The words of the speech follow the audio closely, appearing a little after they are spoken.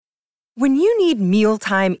When you need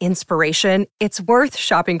mealtime inspiration, it's worth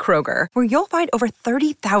shopping Kroger, where you'll find over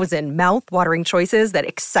 30,000 mouth-watering choices that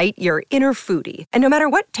excite your inner foodie. And no matter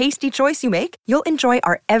what tasty choice you make, you'll enjoy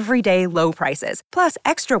our everyday low prices, plus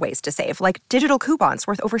extra ways to save, like digital coupons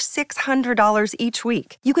worth over $600 each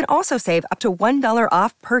week. You can also save up to $1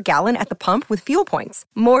 off per gallon at the pump with fuel points.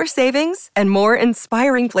 More savings and more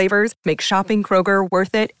inspiring flavors make shopping Kroger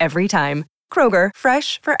worth it every time. Kroger,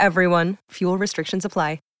 fresh for everyone. Fuel restrictions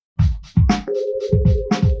apply.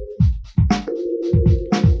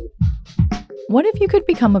 What if you could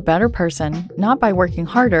become a better person, not by working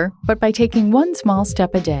harder, but by taking one small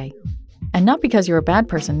step a day? And not because you're a bad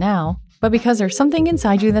person now, but because there's something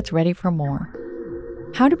inside you that's ready for more.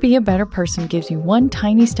 How to Be a Better Person gives you one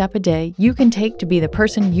tiny step a day you can take to be the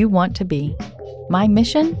person you want to be. My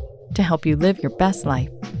mission? To help you live your best life.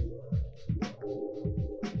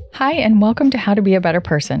 Hi, and welcome to How to Be a Better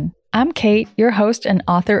Person. I'm Kate, your host and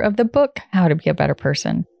author of the book, How to Be a Better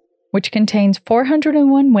Person, which contains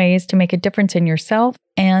 401 ways to make a difference in yourself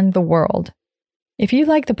and the world. If you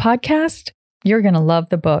like the podcast, you're going to love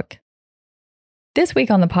the book. This week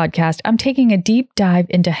on the podcast, I'm taking a deep dive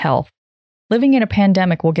into health. Living in a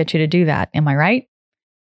pandemic will get you to do that, am I right?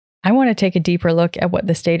 I want to take a deeper look at what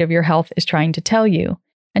the state of your health is trying to tell you,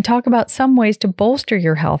 and talk about some ways to bolster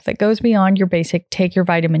your health that goes beyond your basic take your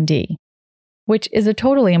vitamin D. Which is a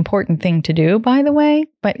totally important thing to do, by the way,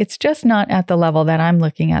 but it's just not at the level that I'm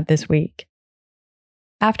looking at this week.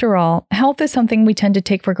 After all, health is something we tend to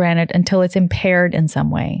take for granted until it's impaired in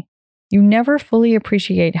some way. You never fully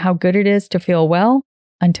appreciate how good it is to feel well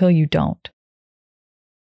until you don't.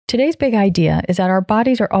 Today's big idea is that our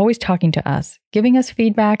bodies are always talking to us, giving us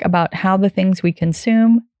feedback about how the things we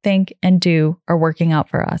consume, think, and do are working out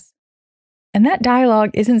for us. And that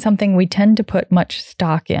dialogue isn't something we tend to put much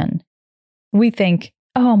stock in. We think,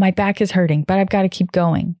 oh, my back is hurting, but I've got to keep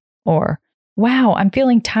going. Or, wow, I'm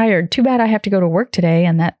feeling tired. Too bad I have to go to work today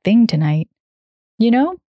and that thing tonight. You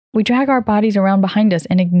know, we drag our bodies around behind us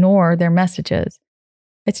and ignore their messages.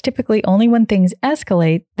 It's typically only when things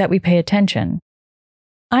escalate that we pay attention.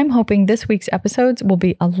 I'm hoping this week's episodes will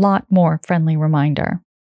be a lot more friendly reminder.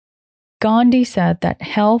 Gandhi said that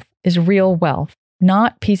health is real wealth,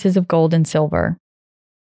 not pieces of gold and silver.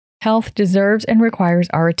 Health deserves and requires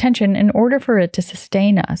our attention in order for it to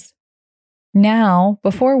sustain us. Now,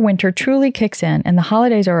 before winter truly kicks in and the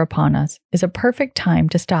holidays are upon us, is a perfect time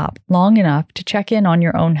to stop long enough to check in on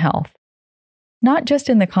your own health. Not just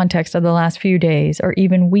in the context of the last few days or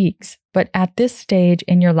even weeks, but at this stage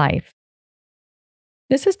in your life.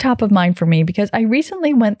 This is top of mind for me because I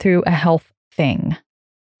recently went through a health thing.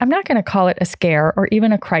 I'm not going to call it a scare or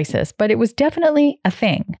even a crisis, but it was definitely a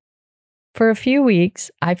thing. For a few weeks,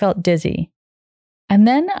 I felt dizzy. And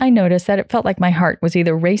then I noticed that it felt like my heart was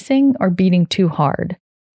either racing or beating too hard.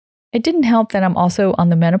 It didn't help that I'm also on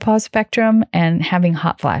the menopause spectrum and having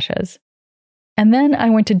hot flashes. And then I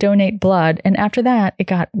went to donate blood, and after that, it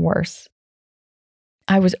got worse.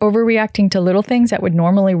 I was overreacting to little things that would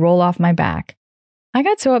normally roll off my back. I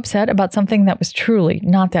got so upset about something that was truly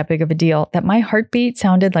not that big of a deal that my heartbeat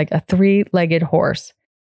sounded like a three-legged horse.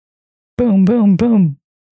 Boom, boom, boom.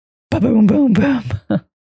 Ba-boom, boom, boom.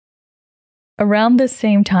 Around this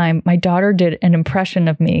same time, my daughter did an impression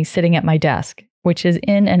of me sitting at my desk, which is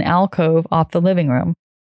in an alcove off the living room,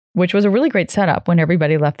 which was a really great setup when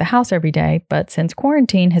everybody left the house every day, but since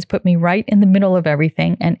quarantine has put me right in the middle of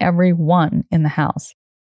everything and everyone in the house.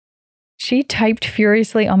 She typed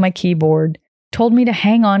furiously on my keyboard, told me to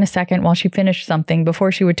hang on a second while she finished something before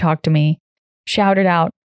she would talk to me, shouted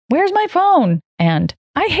out, "Where's my phone?" and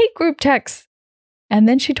 "I hate group texts." And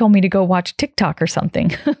then she told me to go watch TikTok or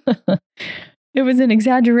something. It was an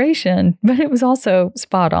exaggeration, but it was also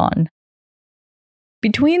spot on.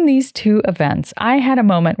 Between these two events, I had a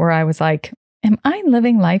moment where I was like, am I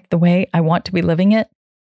living life the way I want to be living it?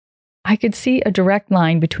 I could see a direct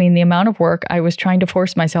line between the amount of work I was trying to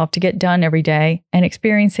force myself to get done every day and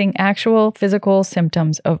experiencing actual physical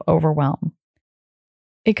symptoms of overwhelm.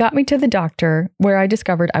 It got me to the doctor, where I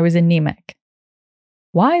discovered I was anemic.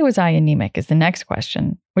 Why was I anemic is the next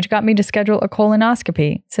question, which got me to schedule a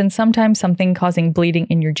colonoscopy, since sometimes something causing bleeding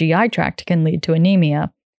in your GI tract can lead to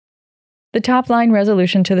anemia. The top line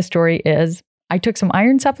resolution to the story is, I took some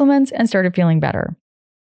iron supplements and started feeling better.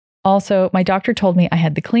 Also, my doctor told me I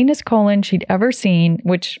had the cleanest colon she'd ever seen,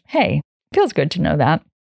 which, hey, feels good to know that.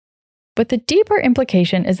 But the deeper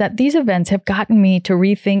implication is that these events have gotten me to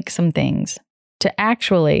rethink some things, to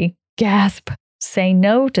actually, gasp, say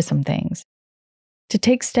no to some things. To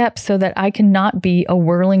take steps so that I can not be a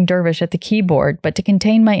whirling dervish at the keyboard, but to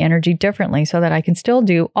contain my energy differently so that I can still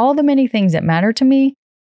do all the many things that matter to me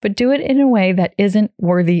but do it in a way that isn't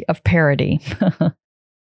worthy of parody.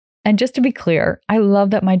 And just to be clear, I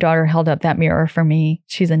love that my daughter held up that mirror for me.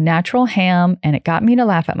 She's a natural ham, and it got me to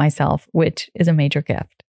laugh at myself, which is a major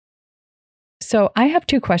gift. So I have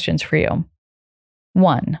 2 questions for you.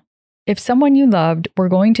 1, if someone you loved were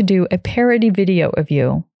going to do a parody video of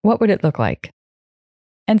you, what would it look like?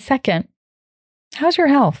 And 2nd, how's your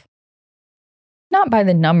health? Not by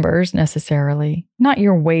the numbers necessarily, not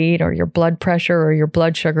your weight or your blood pressure or your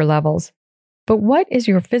blood sugar levels, but what is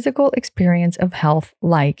your physical experience of health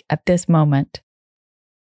like at this moment?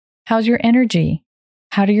 How's your energy?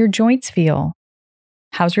 How do your joints feel?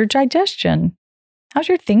 How's your digestion? How's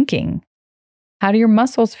your thinking? How do your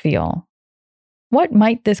muscles feel? What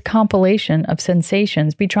might this compilation of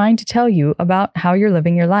sensations be trying to tell you about how you're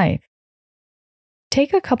living your life?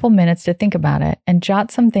 Take a couple minutes to think about it and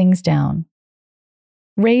jot some things down.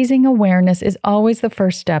 Raising awareness is always the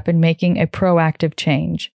first step in making a proactive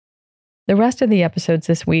change. The rest of the episodes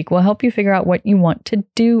this week will help you figure out what you want to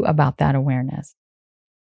do about that awareness.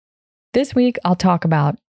 This week, I'll talk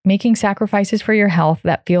about making sacrifices for your health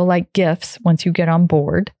that feel like gifts once you get on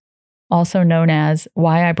board, also known as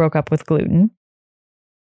why I broke up with gluten.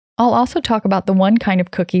 I'll also talk about the one kind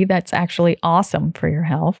of cookie that's actually awesome for your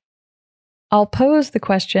health. I'll pose the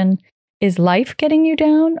question, is life getting you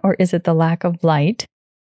down or is it the lack of light?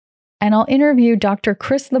 And I'll interview Dr.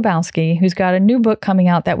 Chris Lebowski, who's got a new book coming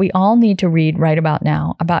out that we all need to read right about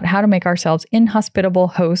now, about how to make ourselves inhospitable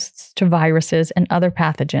hosts to viruses and other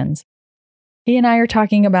pathogens. He and I are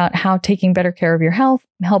talking about how taking better care of your health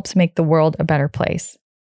helps make the world a better place.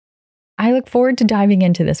 I look forward to diving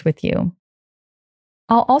into this with you.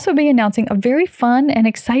 I'll also be announcing a very fun and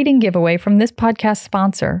exciting giveaway from this podcast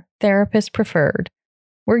sponsor, Therapist Preferred.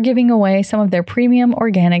 We're giving away some of their premium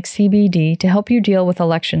organic CBD to help you deal with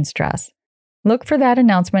election stress. Look for that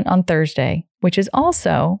announcement on Thursday, which is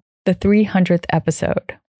also the 300th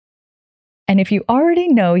episode. And if you already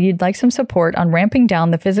know you'd like some support on ramping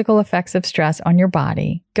down the physical effects of stress on your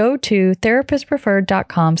body, go to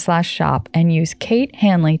therapistpreferred.com/shop and use Kate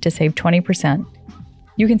Hanley to save 20%.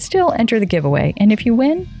 You can still enter the giveaway, and if you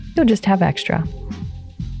win, you'll just have extra.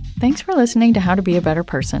 Thanks for listening to How to Be a Better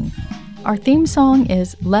Person. Our theme song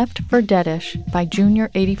is Left for Deadish by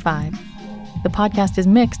Junior85. The podcast is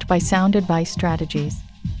mixed by Sound Advice Strategies.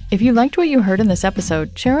 If you liked what you heard in this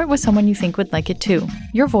episode, share it with someone you think would like it too.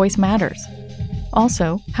 Your voice matters.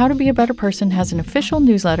 Also, How to Be a Better Person has an official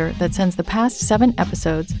newsletter that sends the past 7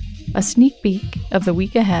 episodes, a sneak peek of the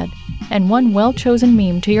week ahead, and one well-chosen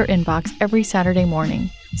meme to your inbox every Saturday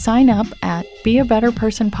morning. Sign up at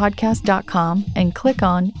beabetterpersonpodcast.com and click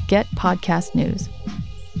on Get Podcast News.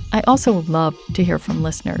 I also love to hear from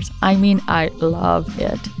listeners. I love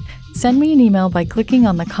it. Send me an email by clicking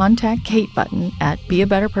on the Contact Kate button at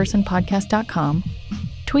beabetterpersonpodcast.com.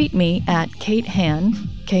 Tweet me at KateHan,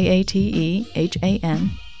 Katehan,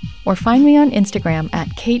 or find me on Instagram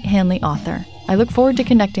at Kate Hanley Author. I look forward to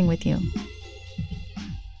connecting with you.